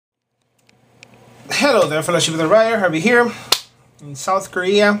Hello there, Fellowship of the Rider. Harvey here in South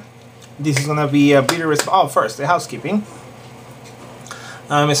Korea. This is gonna be a video response. Oh, first, the housekeeping.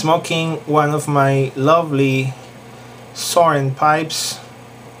 I'm smoking one of my lovely Soren pipes.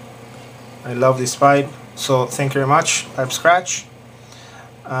 I love this pipe, so thank you very much, Pipe Scratch.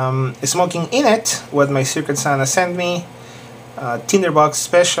 Smoking in it what my Secret Santa sent me. Tinderbox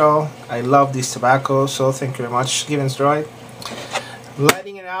special. I love this tobacco, so thank you very much. Give and Droid.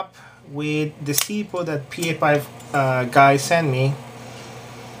 Lighting it up with the Sipo that PA Pipe guy sent me.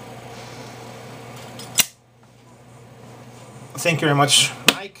 Thank you very much,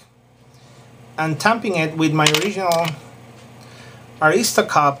 Mike. And tamping it with my original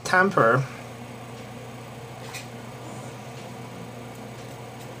Aristocop tamper.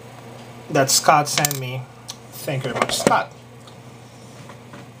 That Scott sent me. Thank you very much, Scott.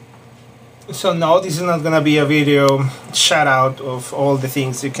 So no, this is not gonna be a video shout out of all the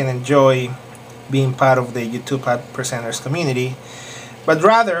things you can enjoy being part of the YouTube Presenters community, but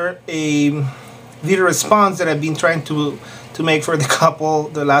rather a video response that I've been trying to make for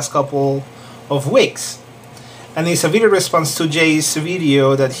the last couple of weeks. And it's a video response to Jay's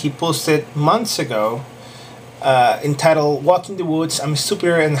video that he posted months ago, entitled "Walking the Woods, I'm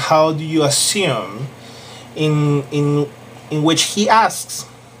Superior and How Do You Assume?" in which he asks,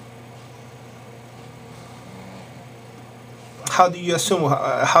 how do you assume?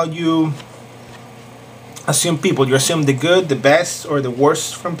 How do you assume people? You assume the good, the best, or the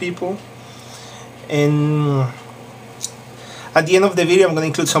worst from people? And at the end of the video, I'm going to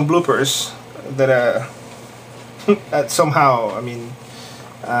include some bloopers that that somehow,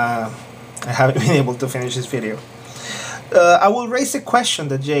 I haven't been able to finish this video. I will raise a question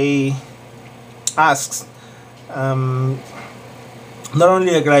that Jay asks. Not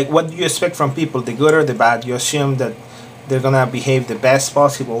only like what do you expect from people, the good or the bad? You assume that they're gonna behave the best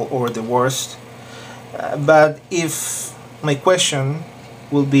possible or the worst. But if my question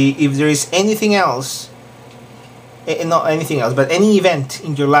will be if there is anything else, not anything else, but any event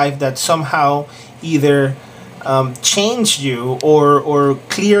in your life that somehow either changed you or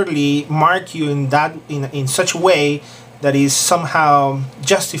clearly mark you in such a way that is somehow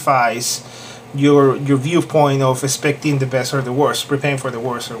justifies your viewpoint of expecting the best or the worst, preparing for the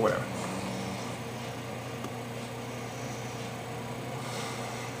worst or whatever.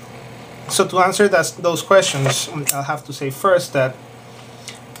 So to answer those questions, I'll have to say first that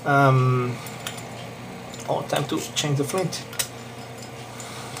time to change the flint.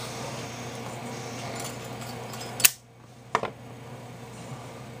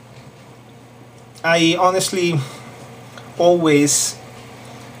 I honestly always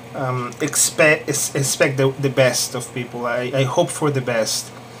expect the best of people. I hope for the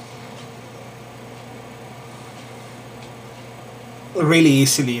best really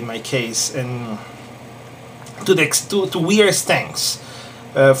easily in my case, and to weird extents.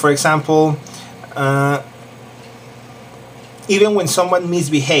 For example, even when someone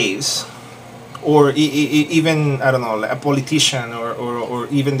misbehaves, or even, I don't know, like a politician or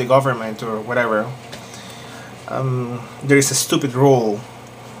even the government or whatever, there is a stupid rule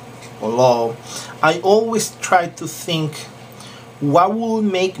or law, I always try to think what will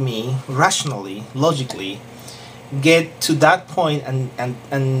make me rationally, logically get to that point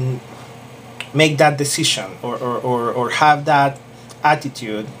and make that decision or have that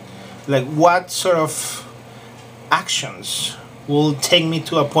attitude. Like what sort of actions will take me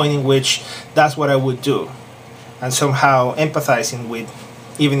to a point in which that's what I would do, and somehow empathizing with,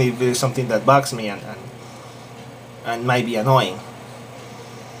 even if there's something that bugs me and might be annoying.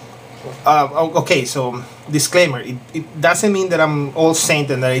 Okay, so disclaimer, it doesn't mean that I'm all saint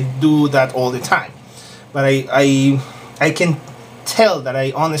and that I do that all the time, but I can tell that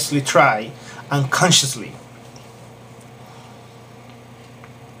I honestly try unconsciously.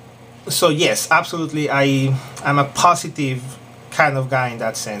 So yes, absolutely, I'm a positive kind of guy in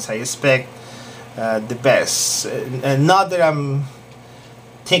that sense. I expect the best, and not that I'm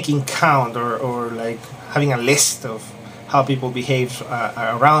taking count or like having a list of how people behave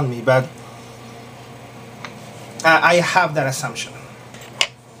around me, but I have that assumption.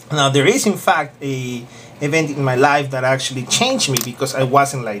 Now there is in fact a event in my life that actually changed me, because I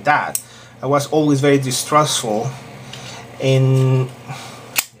wasn't like that. I was always very distrustful, and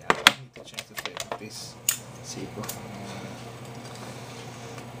yeah, I need to change the flip of this.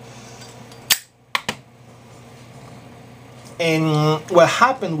 And what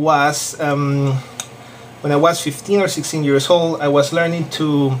happened was, when I was 15 or 16 years old, I was learning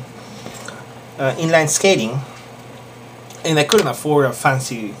to inline skating, and I couldn't afford a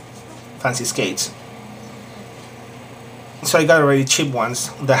fancy skates. so I got already cheap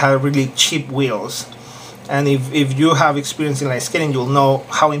ones that had really cheap wheels. And if you have experience in light skating, you'll know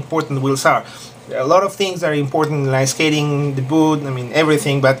how important wheels are. There are a lot of things that are important in light skating, the boot, I mean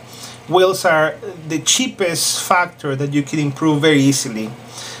everything, but wheels are the cheapest factor that you can improve very easily.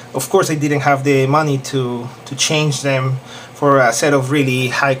 Of course, I didn't have the money to change them for a set of really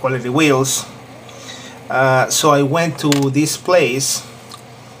high quality wheels. So I went to this place,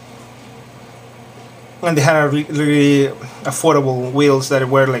 and they had a really affordable wheels that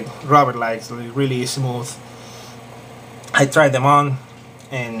were like rubber like really smooth. I tried them on,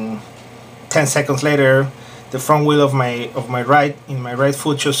 and 10 seconds later the front wheel of my right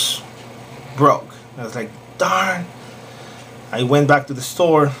foot just broke. I was like, darn. I went back to the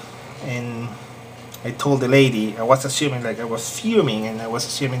store and I told the lady. I was assuming, like, I was fuming, and I was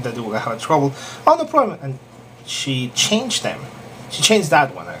assuming that they would have trouble. Oh, no problem. And she changed them. She changed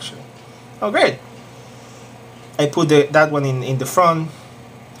that one actually. Oh, great. I put that one in the front.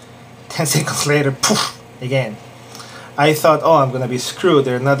 10 seconds later, poof, again. I thought, oh, I'm gonna be screwed.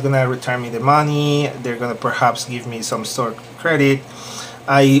 They're not gonna return me the money. They're gonna perhaps give me some store credit.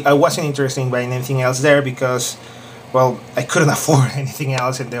 I wasn't interested in buying anything else there because, well, I couldn't afford anything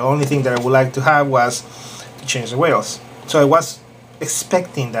else, and the only thing that I would like to have was to change the wheels. So I was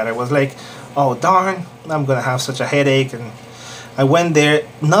expecting that. I was like, oh darn, I'm gonna have such a headache. And I went there.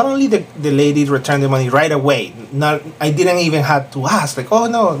 Not only the lady returned the money right away, I didn't even have to ask, like, oh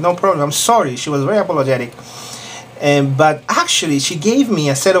no problem, I'm sorry. She was very apologetic. But actually she gave me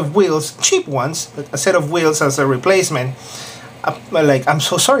a set of wheels, cheap ones, a set of wheels as a replacement. Like, I'm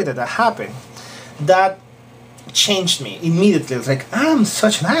so sorry that happened. That changed me immediately. It's like, I'm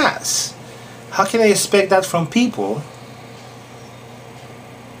such an ass. How can I expect that from people?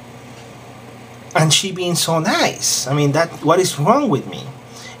 And she being so nice. I mean, what is wrong with me?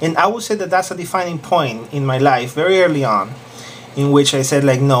 And I would say that that's a defining point in my life very early on, in which I said,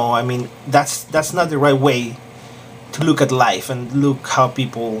 like, no, I mean, that's not the right way to look at life and look how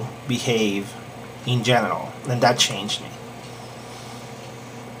people behave in general. And that changed me.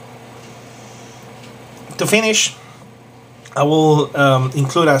 To finish, I will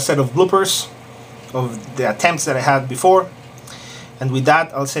include a set of bloopers of the attempts that I had before. And with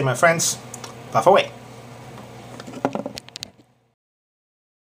that, I'll say, my friends, puff away.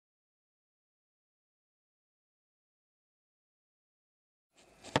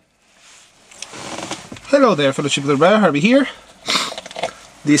 Hello there, fellow Chipper Bear, Harvey here.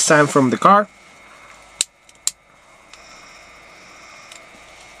 This time from the car.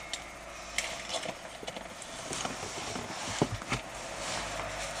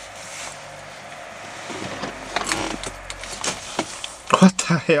 What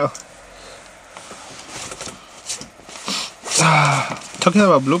the hell? Talking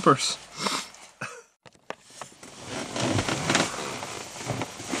about bloopers.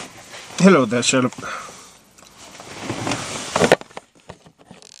 Hello there, Sherlock.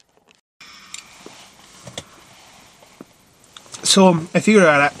 So I figured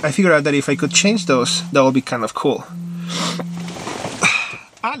out that if I could change those, that would be kind of cool.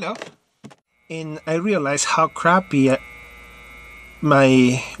 Hello. And I realized how crappy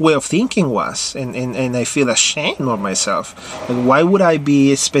my way of thinking was, and I feel ashamed of myself. Like, why would I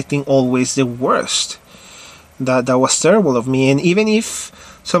be expecting always the worst? That was terrible of me. And even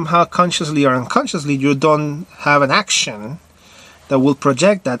if somehow consciously or unconsciously you don't have an action that will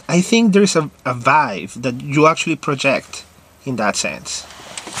project that, I think there's a vibe that you actually project in that sense.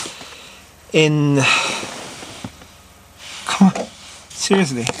 And come on,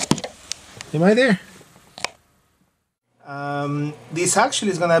 seriously, am I there? This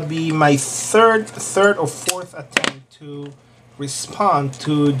actually is gonna be my third or fourth attempt to respond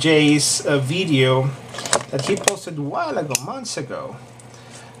to Jay's video that he posted a while ago, months ago,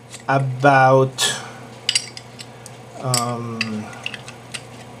 about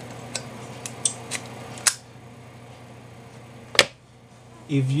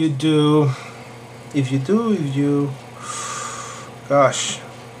if you gosh,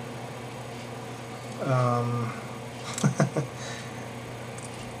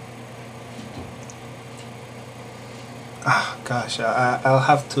 gosh, I'll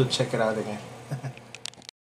have to check it out again.